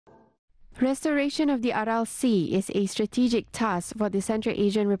Restoration of the Aral Sea is a strategic task for the Central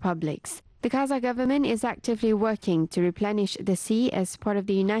Asian republics. The Kazakh government is actively working to replenish the sea as part of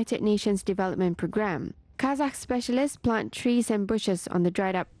the United Nations Development Programme. Kazakh specialists plant trees and bushes on the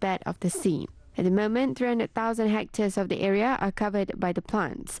dried-up bed of the sea. At the moment, 300,000 hectares of the area are covered by the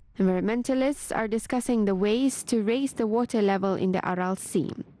plants. Environmentalists are discussing the ways to raise the water level in the Aral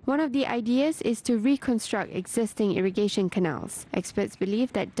Sea. One of the ideas is to reconstruct existing irrigation canals. Experts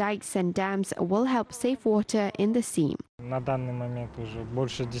believe that dikes and dams will help save water in the sea. На данный момент уже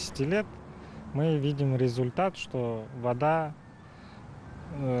больше 10 лет мы видим результат, что вода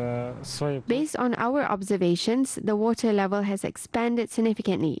Based on our observations, the water level has expanded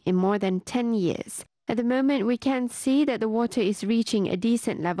significantly in more than 10 years. At the moment, we can see that the water is reaching a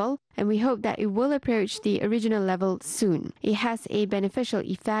decent level, and we hope that it will approach the original level soon. It has a beneficial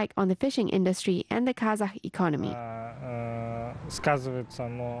effect on the fishing industry and the Kazakh economy. Сказывается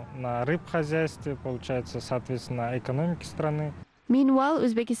на рыбхозяйстве, получается, соответственно, экономике страны. Meanwhile,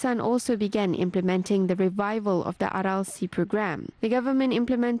 Uzbekistan also began implementing the revival of the Aral Sea program. The government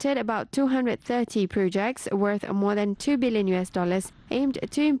implemented about 230 projects worth more than $2 billion aimed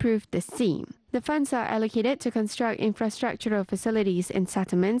to improve the sea. The funds are allocated to construct infrastructural facilities in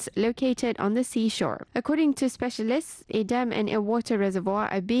settlements located on the seashore. According to specialists, a dam and a water reservoir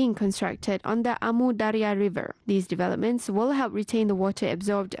are being constructed on the Amu Darya River. These developments will help retain the water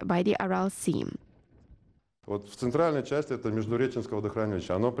absorbed by the Aral Sea. Вот в центральной части это междуреченское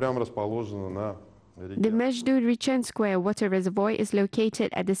водохранилище. Оно прямо расположено на реке. The Mezhdu-Rechenskoye water reservoir is located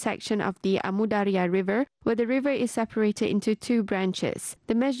at the section of the Amu Darya River, where the river is separated into two branches.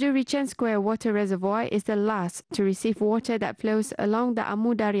 The Mezhdu-Rechenskoye water reservoir is the last to receive water that flows along the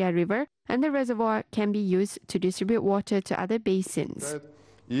Amu Darya River, and the reservoir can be used to distribute water to other basins.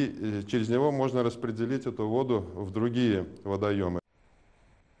 И через него можно распределить эту воду в другие водоемы.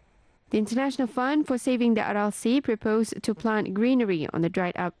 The International Fund for Saving the Aral Sea proposed to plant greenery on the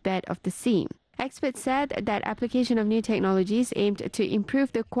dried-up bed of the sea. Experts said that application of new technologies aimed to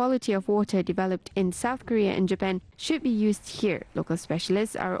improve the quality of water developed in South Korea and Japan should be used here. Local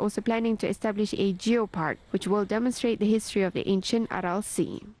specialists are also planning to establish a geopark, which will demonstrate the history of the ancient Aral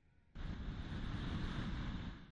Sea.